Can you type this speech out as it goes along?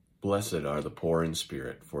Blessed are the poor in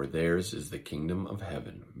spirit, for theirs is the kingdom of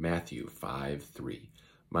heaven. Matthew 5:3.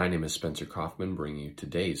 My name is Spencer Coffman, bringing you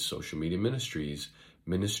today's Social Media Ministries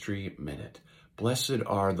Ministry Minute. Blessed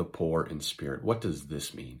are the poor in spirit. What does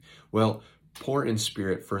this mean? Well, poor in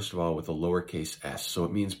spirit, first of all, with a lowercase s. So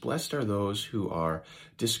it means blessed are those who are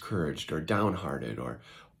discouraged or downhearted or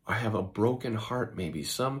have a broken heart maybe.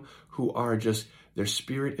 Some who are just, their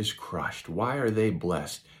spirit is crushed. Why are they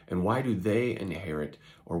blessed? And why do they inherit,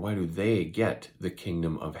 or why do they get the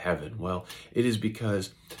kingdom of heaven? Well, it is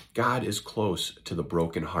because God is close to the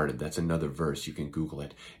brokenhearted. That's another verse. You can Google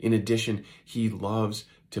it. In addition, he loves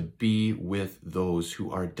to be with those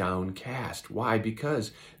who are downcast. Why?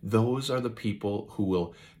 Because those are the people who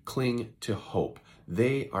will cling to hope.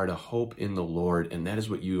 They are to hope in the Lord, and that is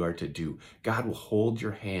what you are to do. God will hold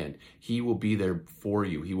your hand. He will be there for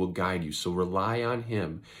you. He will guide you. So rely on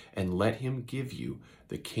him and let him give you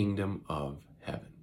the kingdom of heaven.